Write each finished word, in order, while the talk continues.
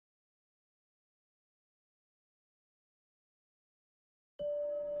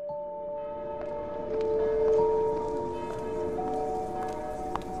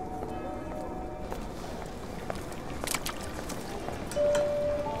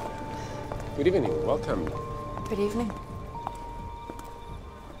Good evening. Welcome. Good evening.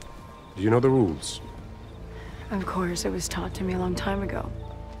 Do you know the rules? Of course, it was taught to me a long time ago.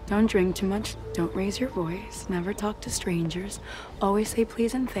 Don't drink too much, don't raise your voice, never talk to strangers, always say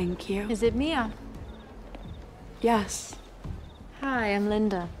please and thank you. Is it Mia? Yes. Hi, I'm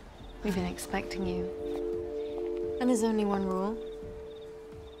Linda. We've been expecting you. And there's only one rule.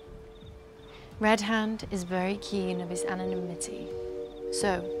 Red Hand is very keen of his anonymity.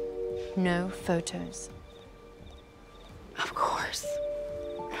 So, no photos. Of course.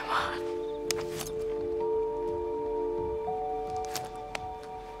 Come on.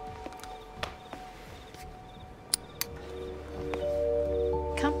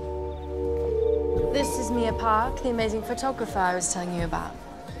 Come. This is Mia Park, the amazing photographer I was telling you about.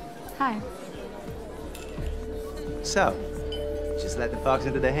 Hi. So, just let the fox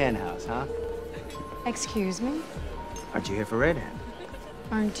into the hen house, huh? Excuse me? Aren't you here for Red Hand?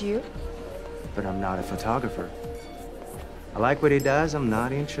 Aren't you? But I'm not a photographer. I like what he does. I'm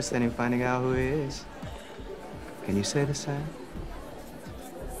not interested in finding out who he is. Can you say the same?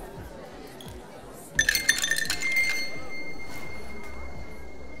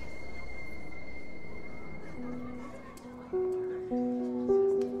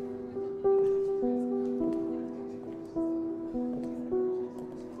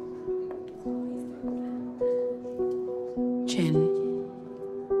 Gin.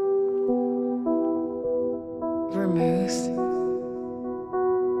 Vermouth.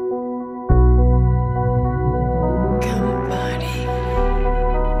 CAMPARI.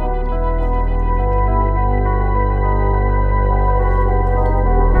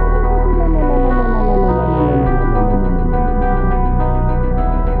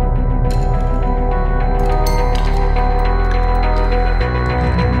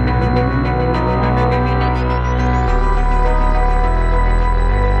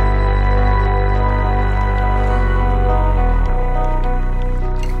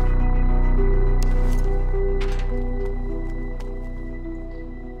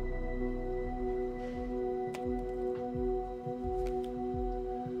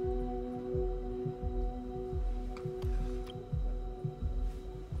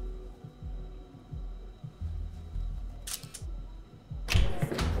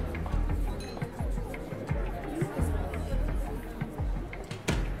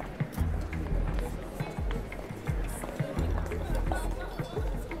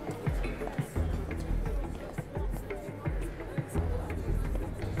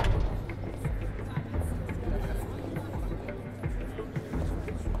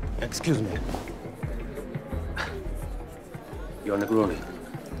 Excuse me. You're Negroni.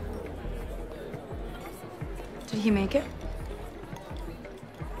 Did he make it?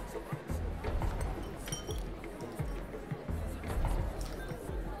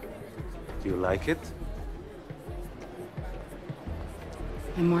 Do you like it?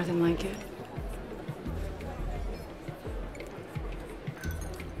 I more than like it.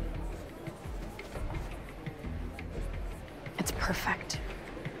 It's perfect.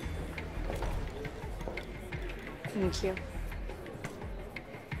 Thank you.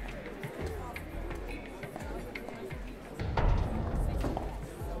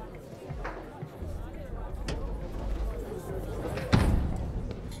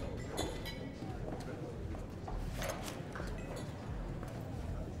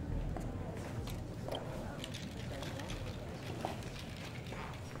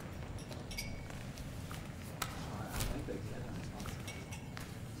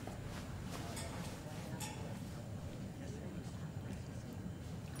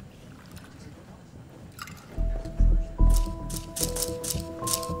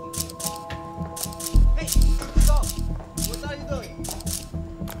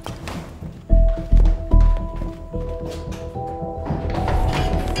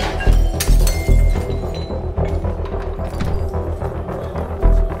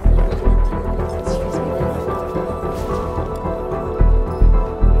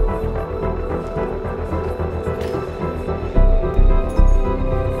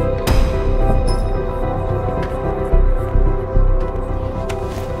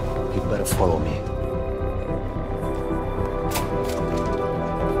 Follow me.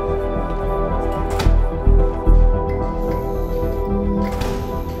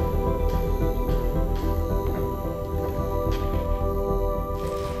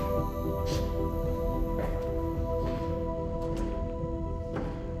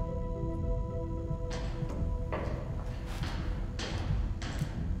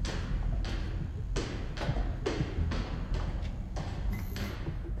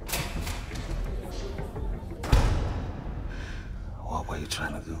 What were you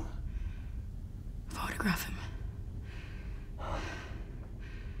trying to do? Photograph him.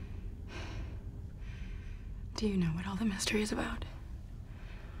 Do you know what all the mystery is about?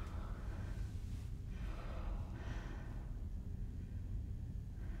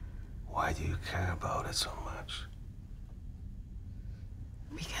 Why do you care about it so much?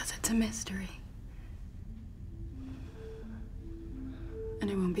 Because it's a mystery. And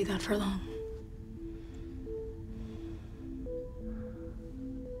it won't be that for long.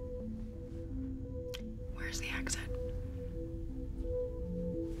 Where's the exit?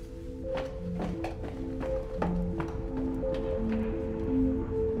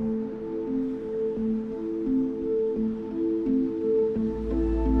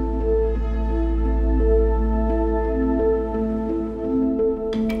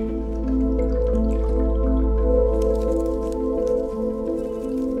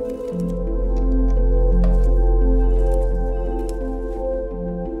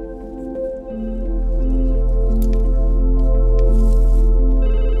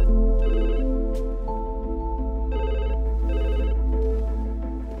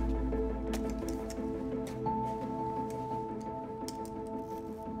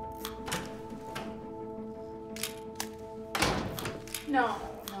 No.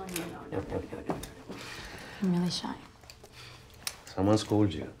 I'm really shy. Someone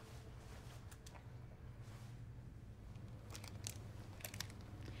scolded you.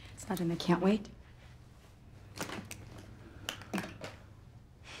 It's not in I can't wait.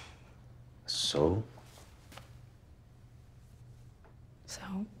 So? So?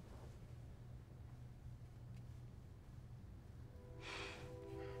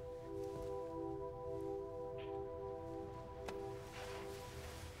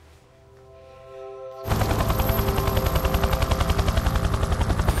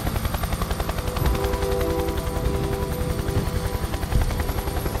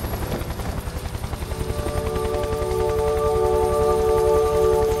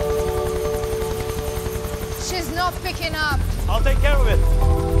 She's not picking up. I'll take care of it.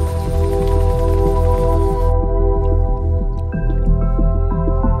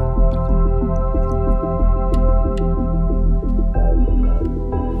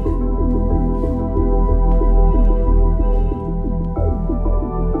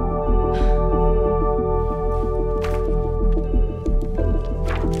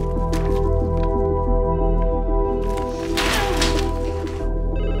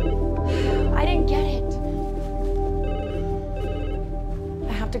 I didn't get it.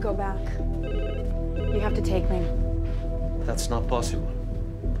 I have to go back. You have to take me. That's not possible.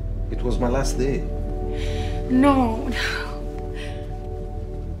 It was my last day. No.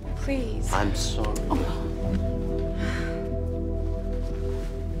 Please. I'm sorry.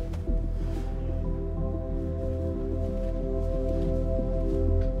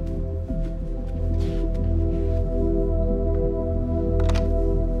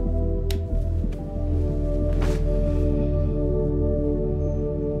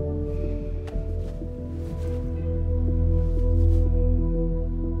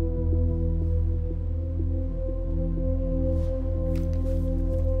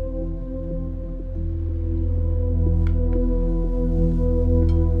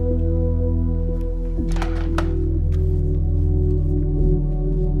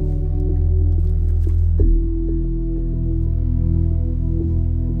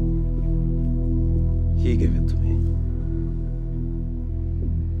 He gave it to me.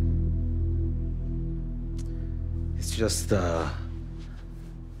 It's just a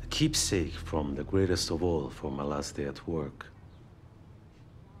keepsake from the greatest of all for my last day at work.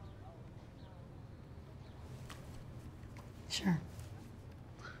 Sure.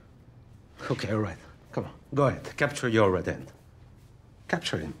 Okay, all right. Come on, go ahead. Capture your red end.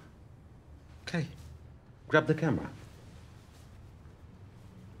 Capture him. Okay. Grab the camera.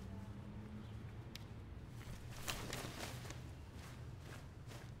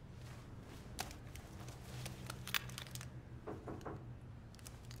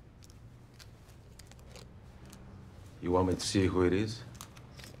 You want me to see who it is?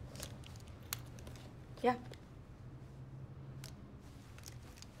 Yeah.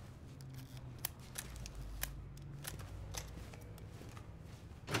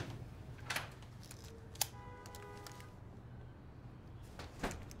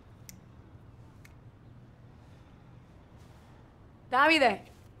 Davide.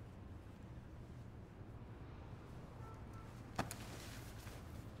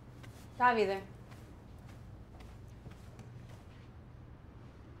 Davide.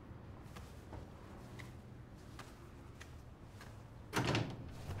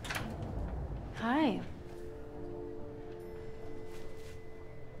 Hi.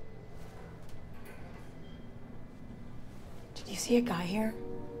 see a guy here?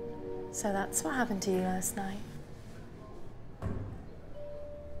 So that's what happened to you last night. I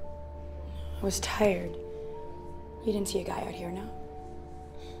was tired. You didn't see a guy out here, no?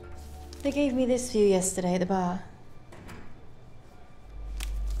 They gave me this view yesterday at the bar.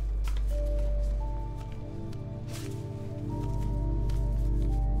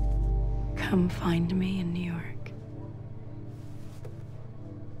 Come find me in New York.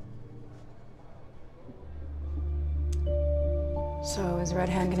 So is Red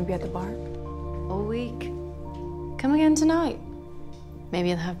Hand gonna be at the bar? All week. Come again tonight. Maybe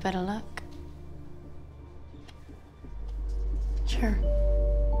you'll have better luck. Sure.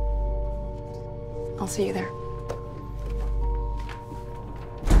 I'll see you there.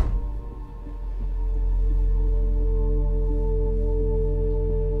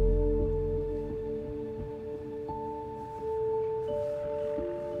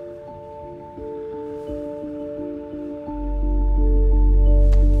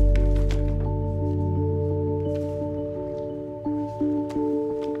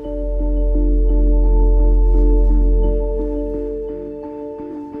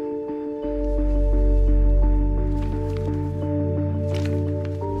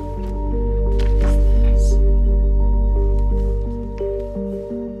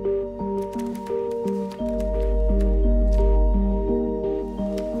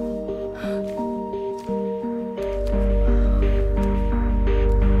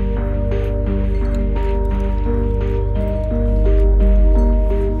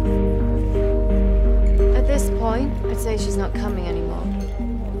 I'd say she's not coming anymore.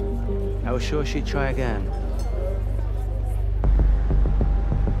 I was sure she'd try again.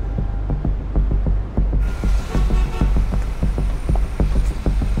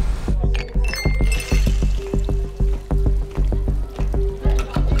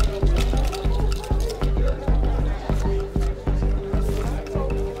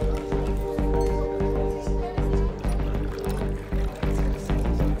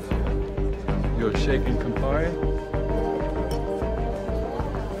 You're shaking CAMPARI?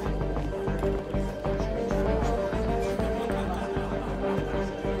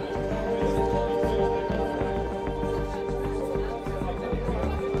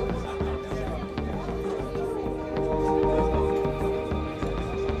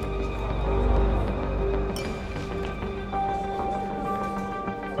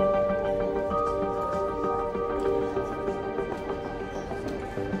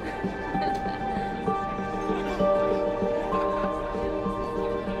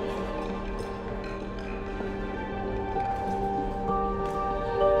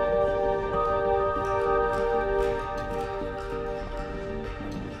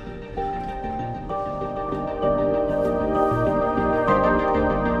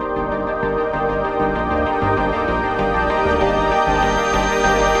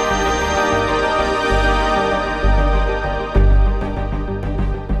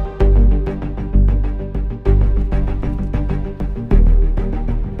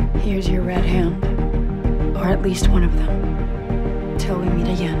 Here's your Red Hand, or at least one of them. Till we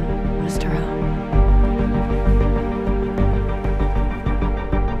meet again, Mr. L.